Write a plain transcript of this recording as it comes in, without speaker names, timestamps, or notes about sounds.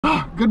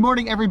Good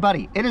morning,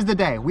 everybody. It is the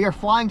day. We are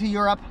flying to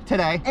Europe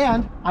today,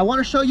 and I want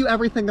to show you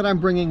everything that I'm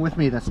bringing with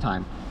me this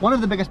time. One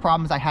of the biggest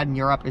problems I had in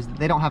Europe is that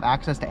they don't have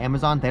access to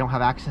Amazon. They don't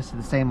have access to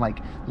the same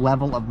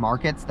level of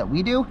markets that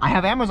we do. I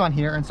have Amazon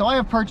here, and so I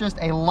have purchased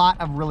a lot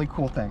of really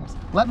cool things.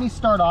 Let me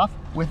start off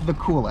with the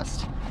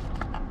coolest.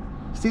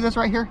 See this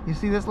right here? You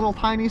see this little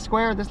tiny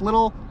square, this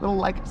little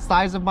like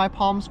size of my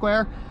palm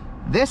square?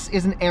 This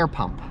is an air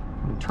pump.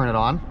 Let me turn it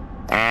on.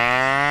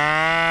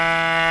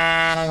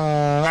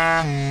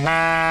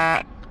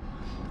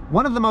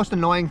 One of the most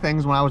annoying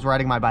things when I was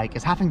riding my bike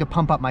is having to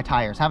pump up my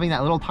tires, having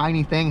that little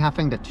tiny thing,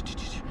 having to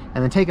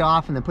and then take it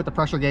off and then put the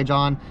pressure gauge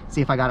on,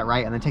 see if I got it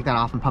right, and then take that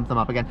off and pump them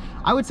up again.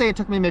 I would say it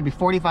took me maybe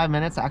 45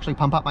 minutes to actually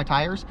pump up my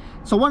tires.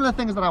 So one of the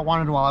things that I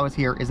wanted while I was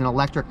here is an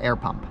electric air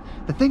pump.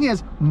 The thing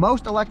is,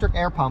 most electric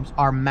air pumps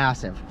are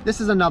massive. This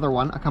is another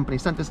one. A company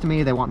sent this to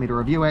me. They want me to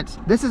review it.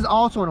 This is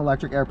also an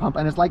electric air pump,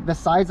 and it's like the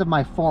size of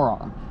my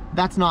forearm.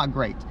 That's not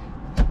great.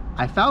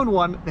 I found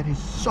one that is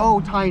so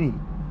tiny.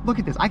 Look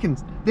at this.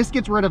 This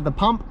gets rid of the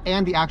pump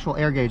and the actual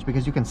air gauge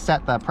because you can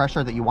set the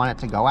pressure that you want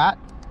it to go at,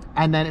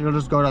 and then it'll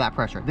just go to that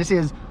pressure. This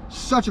is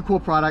such a cool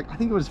product. I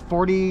think it was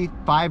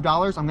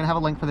 $45. I'm gonna have a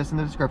link for this in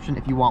the description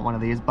if you want one of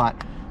these, but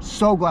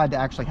so glad to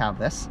actually have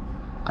this.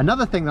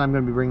 Another thing that I'm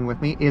gonna be bringing with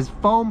me is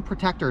foam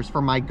protectors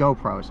for my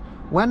GoPros.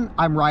 When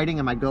I'm riding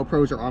and my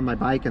GoPros are on my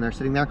bike and they're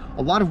sitting there,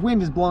 a lot of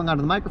wind is blowing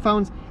onto the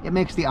microphones. It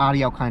makes the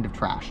audio kind of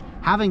trash.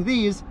 Having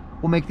these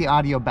will make the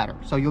audio better.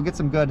 So you'll get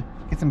some good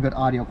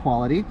audio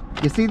quality.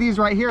 You see these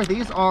right here?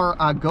 These are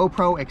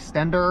GoPro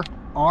extender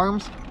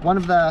arms. One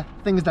of the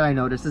things that I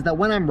noticed is that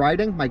when I'm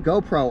riding, my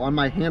GoPro on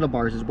my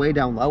handlebars is way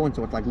down low, and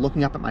so it's like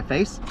looking up at my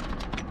face.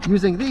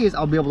 Using these,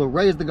 I'll be able to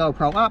raise the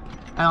GoPro up,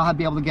 and I'll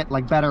be able to get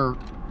like better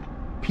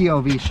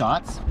POV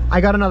shots.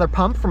 I got another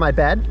pump for my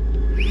bed.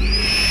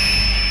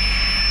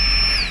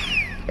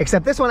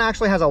 Except this one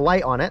actually has a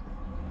light on it.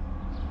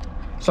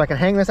 So I can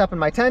hang this up in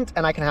my tent,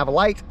 and I can have a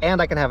light, and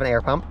I can have an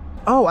air pump.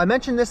 Oh, I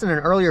mentioned this in an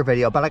earlier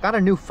video, but I got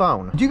a new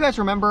phone. Do you guys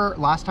remember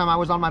last time I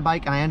was on my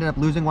bike and I ended up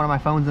losing one of my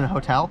phones in a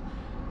hotel?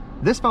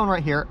 This phone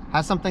right here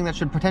has something that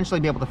should potentially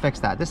be able to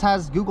fix that. This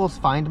has Google's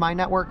Find My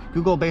network.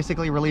 Google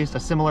basically released a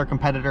similar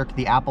competitor to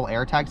the Apple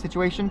AirTag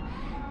situation.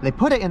 They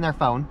put it in their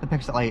phone, the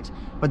Pixel 8,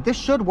 but this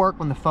should work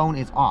when the phone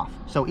is off.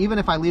 So even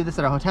if I leave this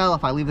at a hotel,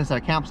 if I leave this at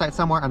a campsite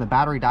somewhere and the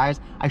battery dies,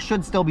 I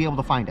should still be able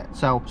to find it.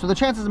 So the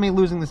chances of me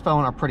losing this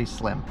phone are pretty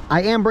slim.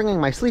 I am bringing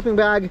my sleeping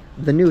bag,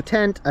 the new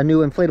tent, a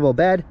new inflatable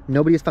bed.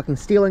 Nobody's fucking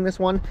stealing this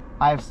one.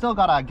 I've still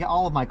got to get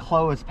all of my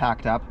clothes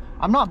packed up.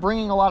 I'm not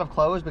bringing a lot of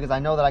clothes because I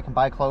know that I can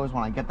buy clothes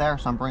when I get there.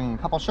 So I'm bringing a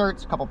couple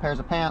shirts, a couple pairs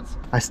of pants.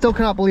 I still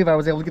cannot believe I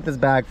was able to get this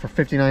bag for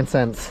 59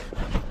 cents.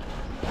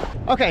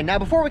 Okay, now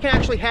before we can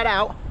actually head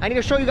out, I need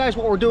to show you guys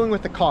what we're doing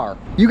with the car.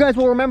 You guys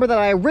will remember that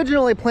I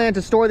originally planned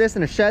to store this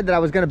in a shed that I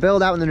was gonna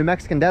build out in the New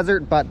Mexican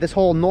desert, but this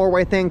whole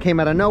Norway thing came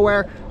out of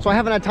nowhere, so I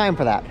haven't had time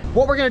for that.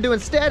 What we're gonna do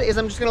instead is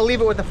I'm just gonna leave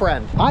it with a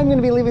friend. I'm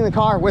gonna be leaving the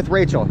car with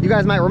Rachel. You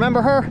guys might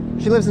remember her.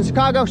 She lives in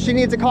Chicago, she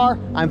needs a car.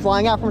 I'm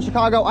flying out from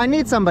Chicago, I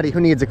need somebody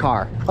who needs a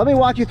car. Let me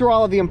walk you through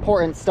all of the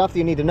important stuff that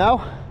you need to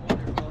know.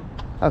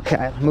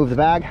 Okay, move the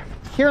bag.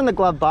 Here in the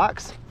glove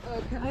box,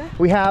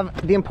 we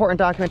have the important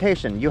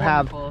documentation. You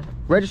have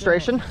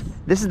registration.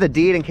 This is the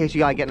deed in case you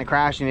gotta get in a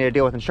crash, you need to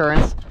deal with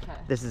insurance. Okay.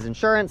 This is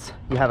insurance.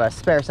 You have a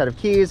spare set of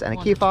keys and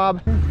a key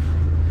fob.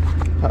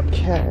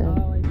 Okay.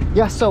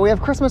 Yeah, so we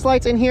have Christmas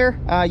lights in here.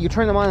 You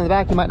turn them on in the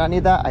back. You might not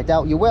need that. I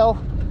doubt you will.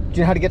 Do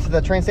you know how to get to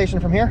the train station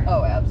from here?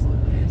 Oh, absolutely.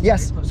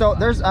 Yes, so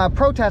there's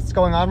protests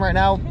going on right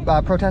now,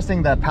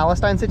 protesting the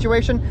Palestine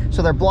situation.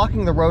 So they're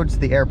blocking the roads to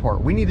the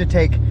airport. We need to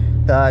take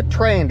the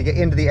train to get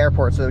into the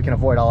airport so that we can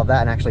avoid all of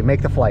that and actually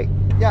make the flight.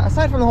 Yeah,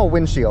 aside from the whole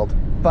windshield,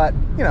 but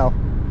you know,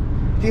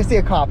 if you see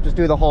a cop, just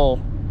do the whole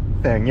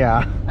thing,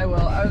 yeah. I will.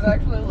 I was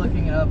actually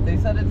looking it up. They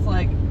said it's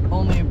like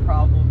only a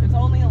problem. It's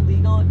only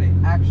illegal if it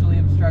actually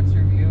obstructs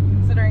your view.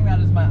 Considering that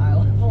is my eye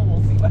level,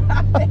 we'll see what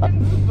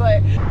happens,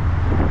 but...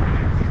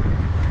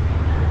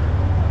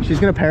 She's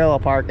gonna parallel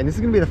park, and this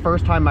is gonna be the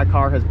first time my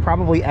car has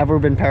probably ever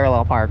been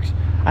parallel parked.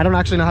 I don't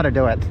actually know how to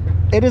do it.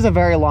 It is a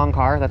very long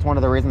car. That's one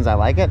of the reasons I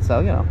like it, so,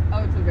 you know.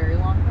 Oh, it's a very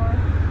long car?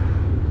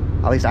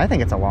 At least I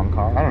think it's a long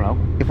car. I don't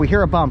know. If we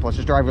hear a bump, let's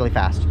just drive really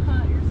fast.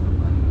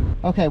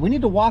 Okay, we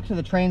need to walk to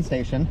the train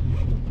station,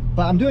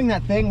 but I'm doing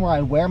that thing where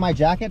I wear my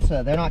jacket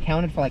so they're not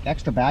counted for like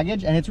extra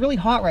baggage, and it's really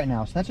hot right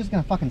now, so that's just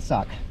gonna fucking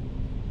suck.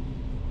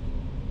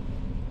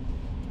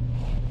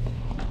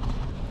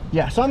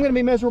 Yeah, so I'm gonna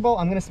be miserable,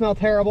 I'm gonna smell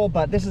terrible,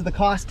 but this is the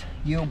cost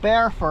you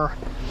bear for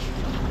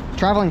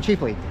traveling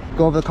cheaply.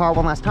 Go over the car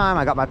one last time.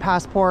 I got my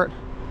passport.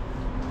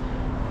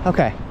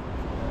 Okay,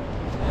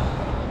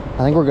 I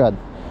think we're good.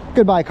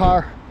 Goodbye,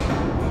 car.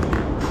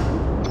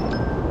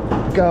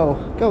 Go,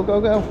 go, go,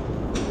 go.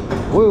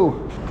 Woo.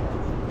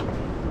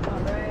 All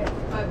right,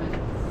 5 minutes.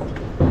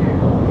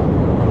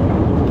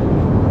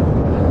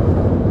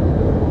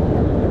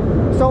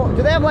 So,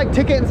 do they have like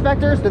ticket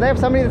inspectors? Do they have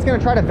somebody that's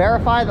gonna try to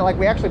verify that like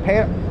we actually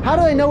paid? How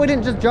do they know we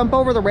didn't just jump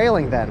over the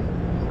railing then?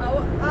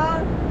 Oh,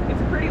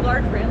 it's a pretty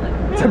large railing.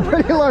 It's a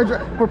pretty large,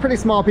 we're pretty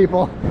small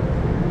people.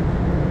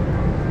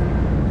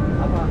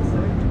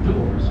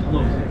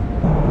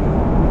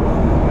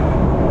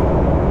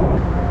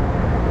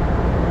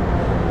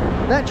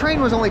 That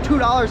train was only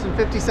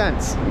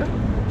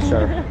 $2.50.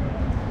 Sure.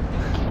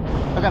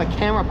 I've got a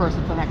camera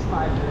person for the next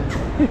 5 minutes.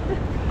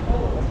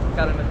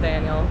 Got a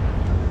Nathaniel.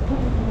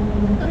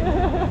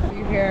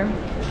 You here?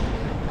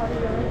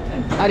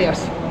 Adios.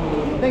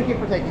 Thank you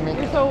for taking me.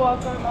 You're so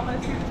welcome. I'm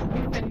gonna see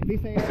Be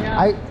safe. Yeah.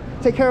 I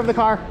take care of the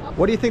car.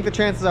 What do you think the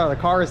chances are the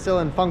car is still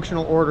in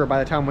functional order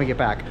by the time we get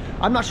back?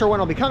 I'm not sure when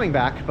I'll be coming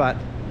back, but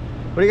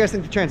what do you guys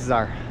think the chances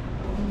are?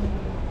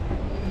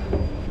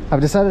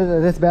 I've decided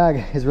that this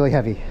bag is really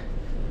heavy.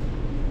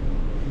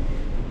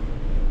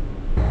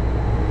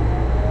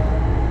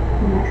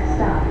 Next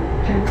stop,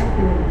 Terminal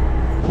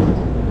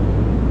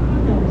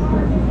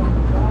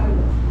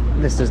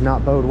 3. This does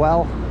not bode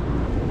well.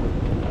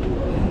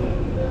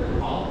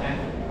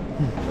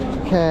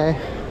 Okay.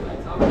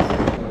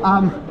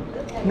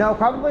 No,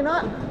 probably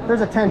not.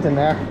 There's a tent in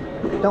there.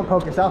 Don't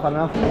poke yourself, I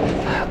don't know.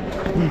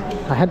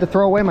 I had to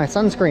throw away my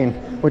sunscreen,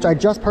 which I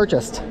just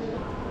purchased.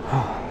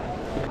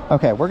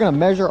 Okay, we're gonna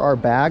measure our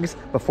bags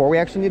before we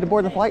actually need to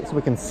board the flight so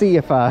we can see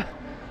if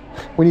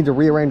we need to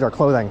rearrange our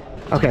clothing.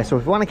 Okay, so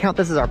if we want to count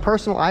this as our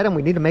personal item,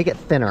 we need to make it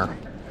thinner.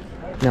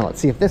 Now let's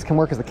see if this can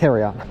work as a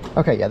carry-on.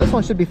 Okay, yeah, this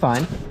one should be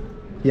fine.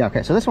 Yeah,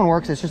 okay, so this one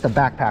works. It's just a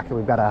backpack that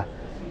we've got to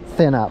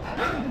thin up.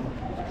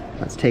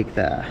 Let's take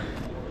the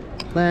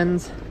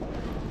lens,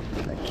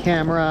 the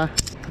camera.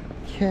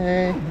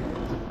 Okay.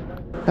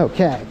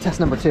 Okay, test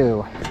number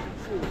 2.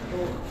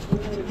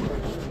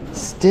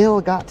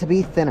 Still got to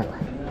be thinner.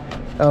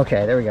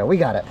 Okay, there we go. We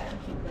got it.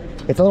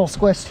 It's a little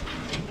squished,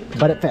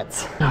 but it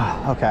fits.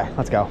 Okay,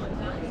 let's go.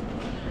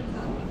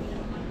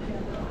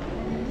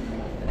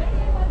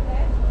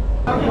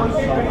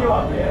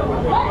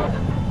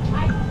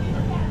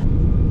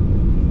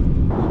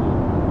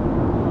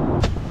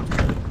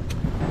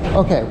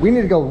 Okay, we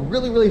need to go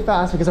really, really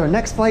fast because our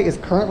next flight is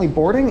currently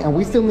boarding and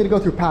we still need to go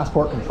through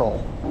passport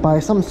control. By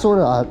some sort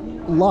of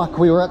luck,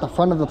 we were at the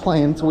front of the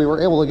plane, so we were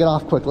able to get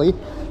off quickly,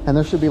 and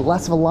there should be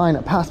less of a line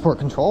at passport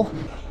control.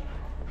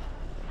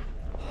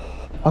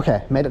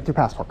 Okay, made it through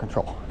passport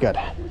control. Good.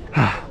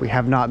 We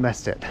have not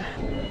missed it.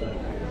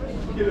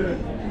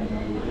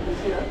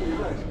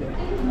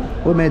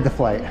 We made the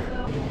flight.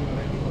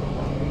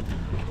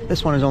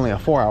 This one is only a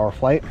 4-hour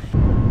flight.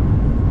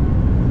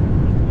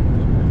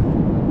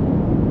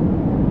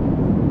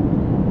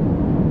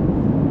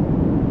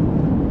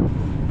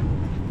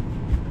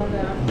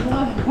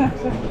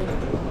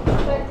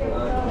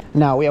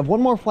 Now, we have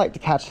one more flight to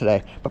catch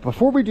today, but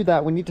before we do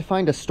that, we need to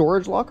find a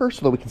storage locker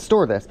so that we can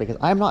store this, because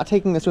I'm not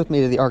taking this with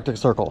me to the Arctic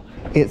Circle.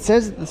 It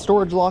says that the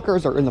storage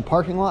lockers are in the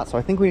parking lot, so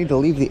I think we need to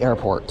leave the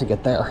airport to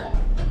get there.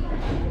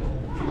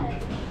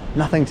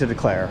 Nothing to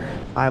declare.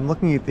 I'm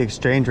looking at the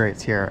exchange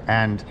rates here,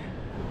 and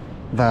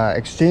the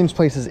exchange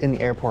places in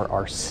the airport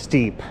are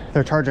steep.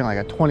 They're charging like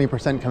a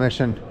 20%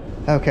 commission.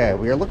 Okay,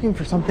 we are looking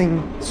for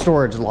something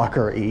storage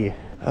locker-y.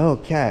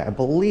 Okay, I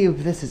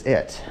believe this is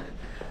it.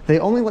 They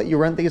only let you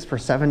rent these for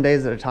 7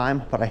 days at a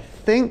time, but I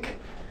think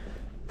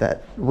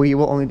that we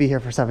will only be here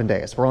for 7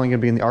 days. We're only gonna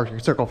be in the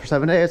Arctic Circle for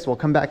 7 days, so we'll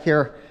come back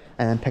here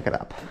and then pick it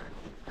up.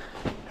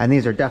 And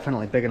these are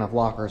definitely big enough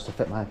lockers to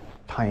fit my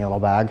tiny little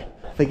bag.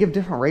 They give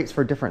different rates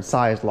for different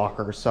size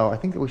lockers, so I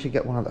think that we should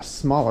get one of the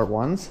smaller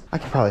ones. I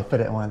could probably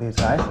fit it in one of these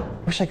guys.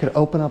 Wish I could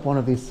open up one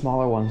of these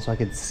smaller ones so I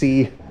could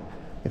see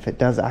if it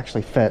does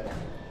actually fit.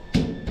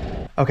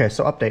 Okay,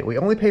 so update. We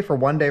only pay for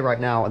 1 day right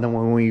now, and then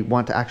when we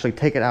want to actually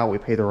take it out, we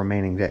pay the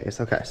remaining days.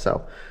 Okay,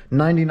 so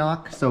 90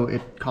 NOK, so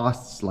it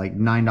costs like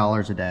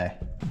 $9 a day.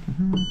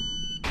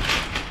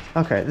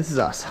 Okay, this is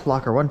us,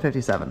 locker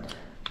 157.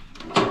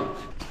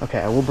 Okay,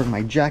 I will bring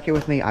my jacket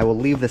with me. I will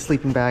leave the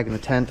sleeping bag in the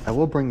tent. I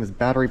will bring this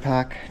battery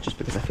pack, just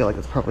because I feel like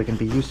it's probably gonna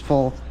be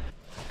useful.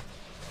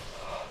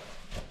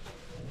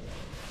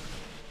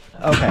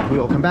 Okay, we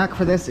will come back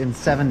for this in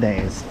 7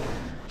 days.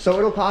 So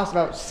it'll cost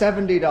about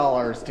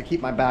 $70 to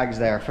keep my bags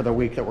there for the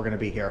week that we're gonna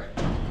be here.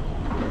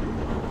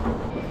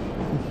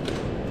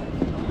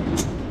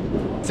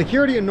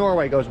 Security in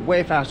Norway goes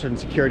way faster than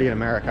security in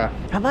America.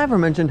 Have I ever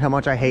mentioned how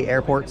much I hate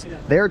airports?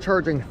 They're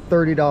charging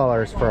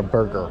 $30 for a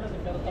burger.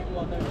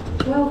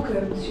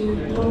 Welcome to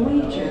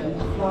Norwegian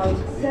Flight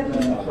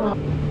 75.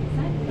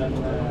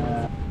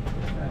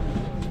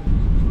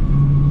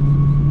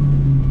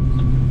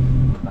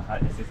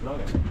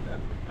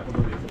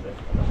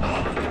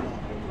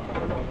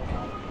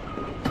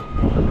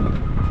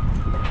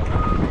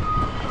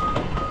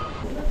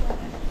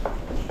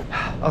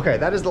 Okay,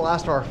 that is the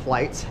last of our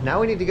flights. Now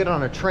we need to get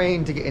on a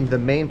train to get into the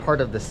main part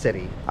of the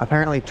city.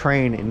 Apparently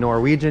train in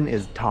Norwegian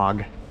is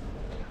tog.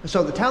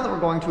 So the town that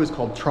we're going to is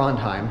called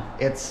Trondheim.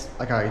 It's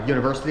like a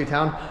university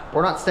town.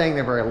 We're not staying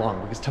there very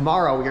long because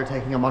tomorrow we are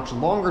taking a much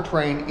longer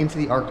train into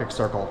the Arctic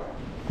Circle.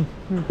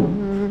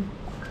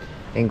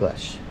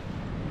 English.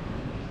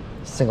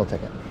 Single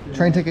ticket.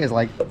 Train ticket is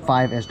like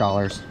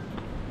 $5-ish.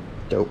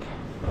 Dope.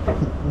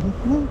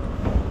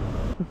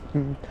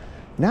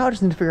 Now I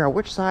just need to figure out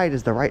which side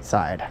is the right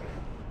side.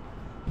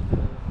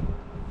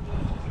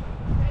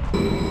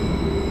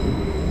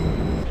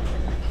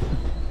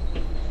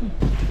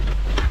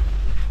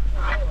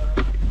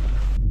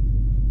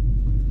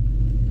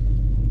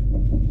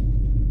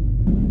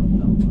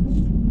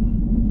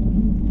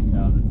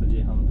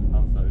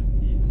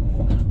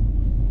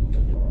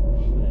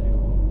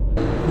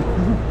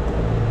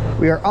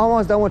 We are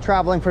almost done with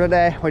traveling for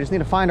today. We just need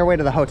to find our way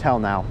to the hotel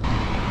now.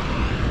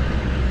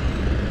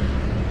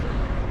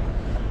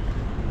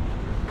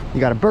 You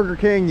got a Burger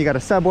King, you got a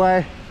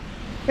Subway.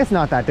 It's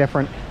not that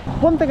different.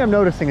 One thing I'm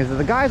noticing is that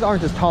the guys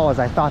aren't as tall as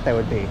I thought they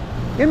would be.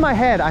 In my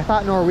head, I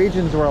thought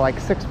Norwegians were like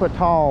 6 foot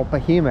tall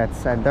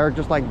behemoths and they're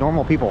just like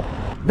normal people.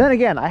 Then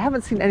again, I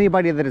haven't seen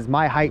anybody that is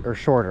my height or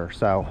shorter,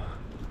 so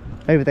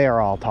maybe they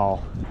are all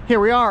tall. Here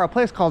we are, a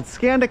place called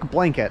Scandic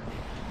Blanket.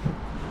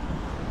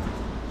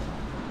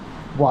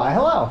 Why,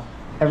 hello.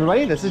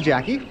 Everybody, this is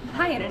Jackie.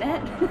 Hi,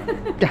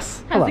 Internet.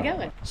 Yes, How's hello. it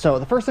going? So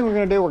the first thing we're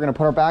gonna do, we're gonna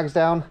put our bags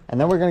down and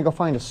then we're gonna go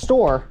find a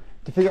store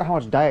to figure out how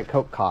much Diet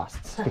Coke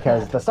costs,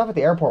 because the stuff at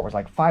the airport was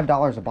like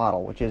 $5 a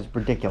bottle, which is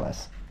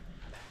ridiculous.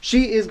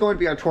 She is going to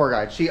be our tour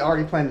guide. She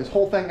already planned this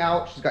whole thing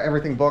out. She's got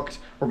everything booked.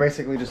 We're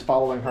basically just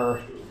following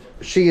her.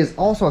 She is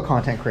also a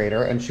content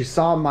creator, and she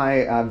saw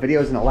my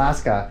videos in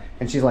Alaska,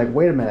 and she's like,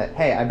 wait a minute,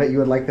 hey, I bet you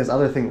would like this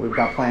other thing we've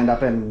got planned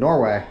up in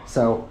Norway.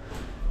 So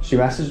she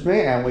messaged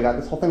me, and we got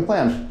this whole thing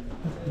planned.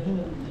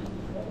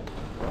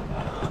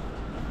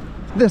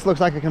 This looks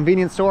like a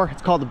convenience store.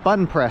 It's called the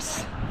Bun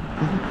Press.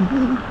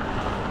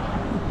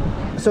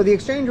 So the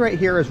exchange rate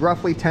here is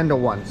roughly 10 to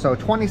 1. So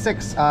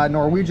 26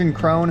 Norwegian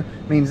krone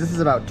means this is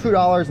about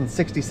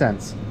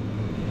 $2.60,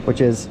 which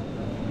is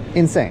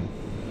insane.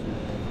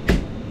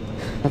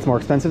 That's more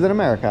expensive than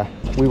America.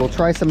 We will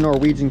try some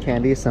Norwegian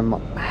candy, some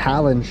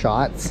Hallen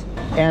shots,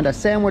 and a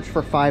sandwich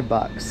for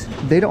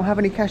 $5. They don't have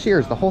any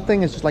cashiers. The whole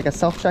thing is just like a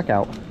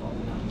self-checkout.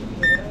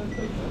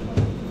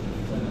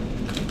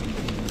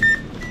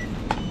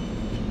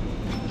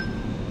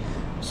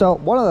 So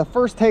one of the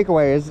first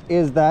takeaways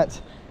is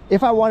that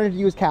if I wanted to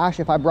use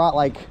cash, if I brought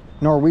like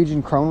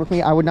Norwegian krone with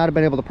me, I would not have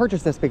been able to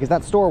purchase this because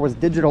that store was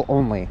digital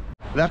only.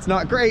 That's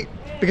not great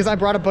because I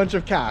brought a bunch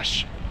of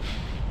cash.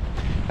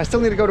 I still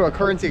need to go to a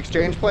currency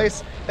exchange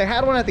place. They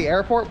had one at the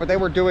airport, but they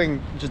were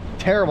doing just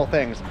terrible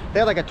things. They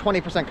had like a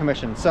 20%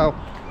 commission. So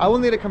I will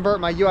need to convert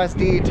my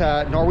USD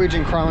to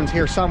Norwegian krones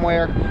here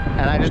somewhere,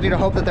 and I just need to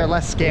hope that they're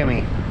less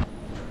scammy.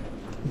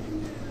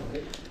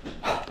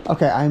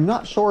 Okay, I'm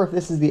not sure if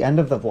this is the end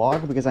of the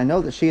vlog because I know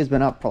that she has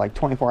been up for like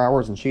 24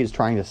 hours and she is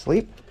trying to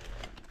sleep.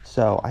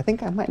 So I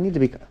think I might need to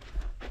be...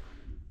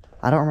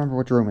 I don't remember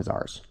which room is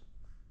ours.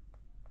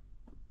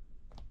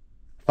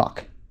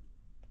 Fuck.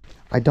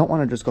 I don't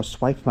want to just go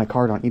swipe my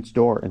card on each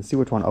door and see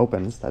which one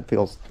opens. That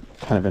feels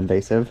kind of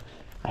invasive.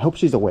 I hope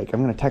she's awake.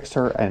 I'm going to text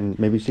her and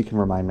maybe she can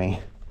remind me.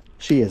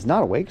 She is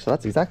not awake, so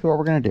that's exactly what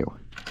we're going to do.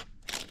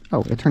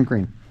 Oh, it turned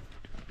green.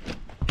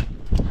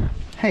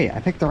 Hey, I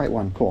picked the right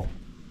one. Cool.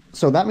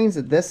 So that means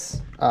that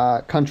this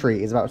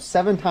country is about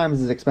 7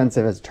 times as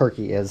expensive as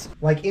Turkey is.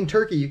 Like in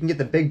Turkey, you can get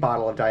the big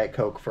bottle of Diet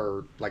Coke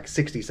for like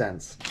 60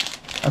 cents.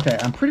 Okay,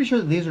 I'm pretty sure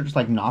that these are just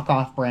like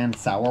knockoff brand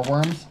sour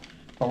worms,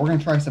 but we're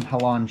gonna try some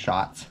Halon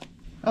shots.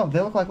 Oh, they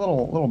look like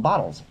little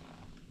bottles.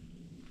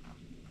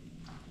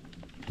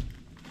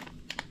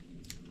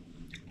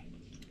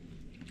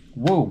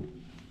 Whoa.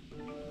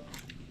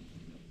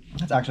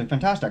 That's actually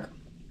fantastic.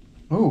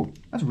 Ooh,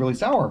 that's really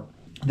sour.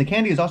 The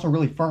candy is also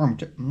really firm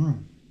too.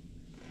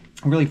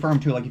 Really firm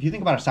too. Like if you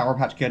think about a Sour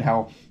Patch Kid,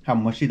 how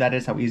mushy that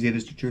is, how easy it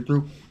is to chew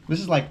through. This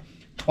is like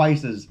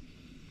twice as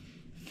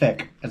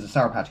thick as a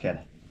Sour Patch Kid.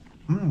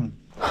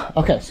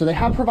 Okay, so they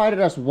have provided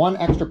us one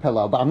extra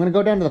pillow, but I'm gonna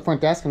go down to the front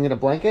desk and get a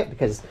blanket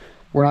because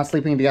we're not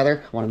sleeping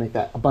together. I want to make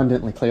that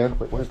abundantly clear.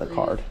 Wait, where's the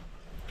card?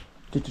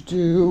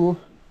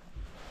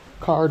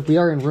 Card. We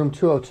are in room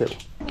 202.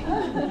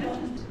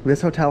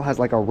 This hotel has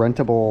like a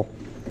rentable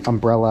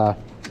umbrella.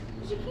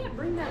 You can't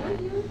bring that with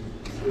you.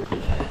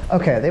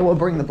 Okay, they will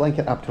bring the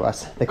blanket up to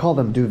us. They call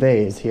them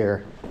duvets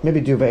here.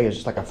 Maybe duvet is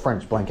just like a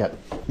French blanket.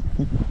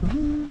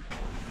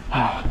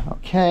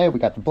 Okay, we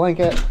got the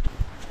blanket.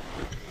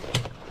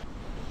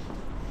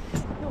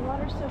 The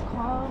water's so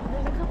calm.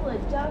 There's a couple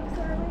of ducks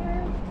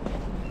earlier.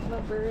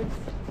 Love birds.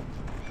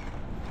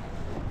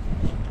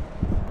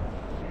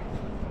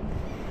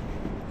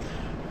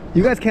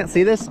 You guys can't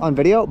see this on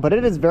video, but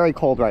it is very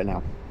cold right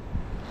now.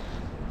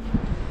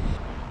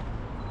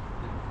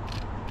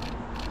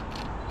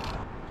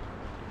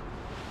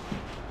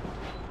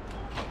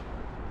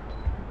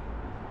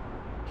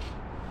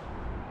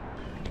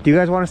 Do you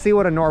guys want to see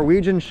what a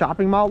Norwegian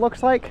shopping mall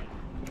looks like?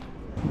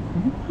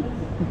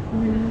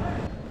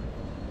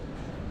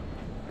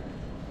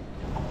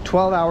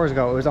 12 hours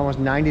ago, it was almost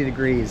 90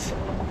 degrees.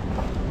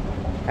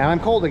 And I'm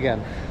cold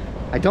again.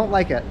 I don't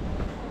like it.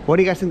 What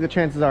do you guys think the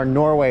chances are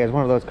Norway is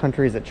one of those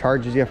countries that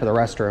charges you for the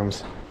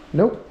restrooms?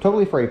 Nope,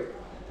 totally free.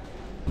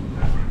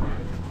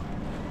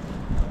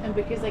 And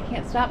because I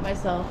can't stop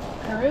myself,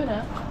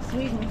 Kiruna,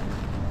 Sweden,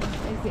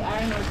 is the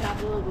iron ore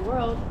capital of the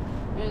world.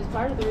 And it's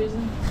part of the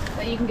reason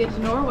that you can get to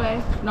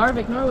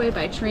Narvik, Norway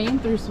by train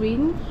through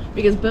Sweden,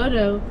 because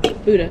Buda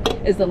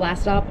is the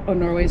last stop on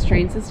Norway's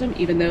train system,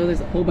 even though there's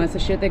a whole bunch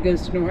of shit that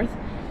goes to north.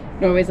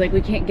 Norway's like, we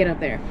can't get up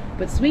there.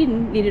 But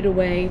Sweden needed a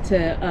way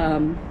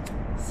to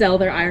sell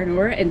their iron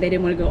ore, and they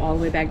didn't want to go all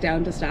the way back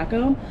down to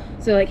Stockholm.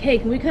 So like, hey,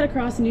 can we cut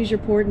across and use your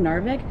port in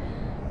Narvik?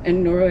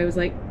 And Norway was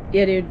like,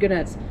 yeah dude, go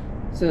nuts.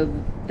 So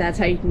that's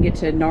how you can get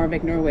to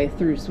Narvik, Norway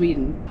through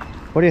Sweden.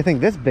 What do you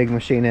think this big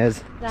machine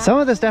is? Some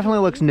of this definitely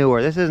looks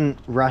newer. This isn't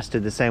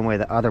rusted the same way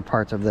that other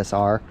parts of this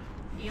are.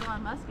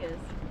 Elon Musk is.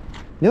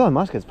 Elon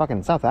Musk is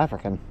fucking South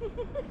African.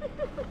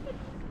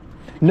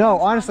 No,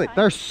 honestly,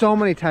 there's so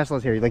many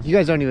Teslas here. Like, you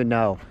guys don't even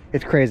know.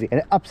 It's crazy. And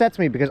it upsets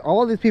me because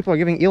all of these people are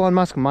giving Elon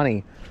Musk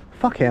money.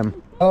 Fuck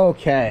him.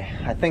 Okay,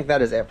 I think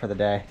that is it for the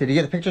day. Did you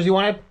get the pictures you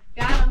wanted?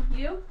 Got him.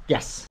 You?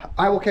 Yes.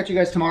 I will catch you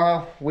guys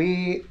tomorrow.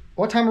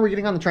 What time are we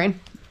getting on the train?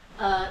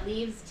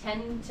 Leaves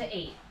 10 to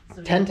 8.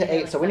 So 10 to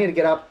 8, so we need to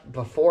get up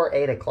before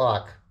 8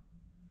 o'clock.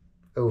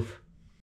 Oof.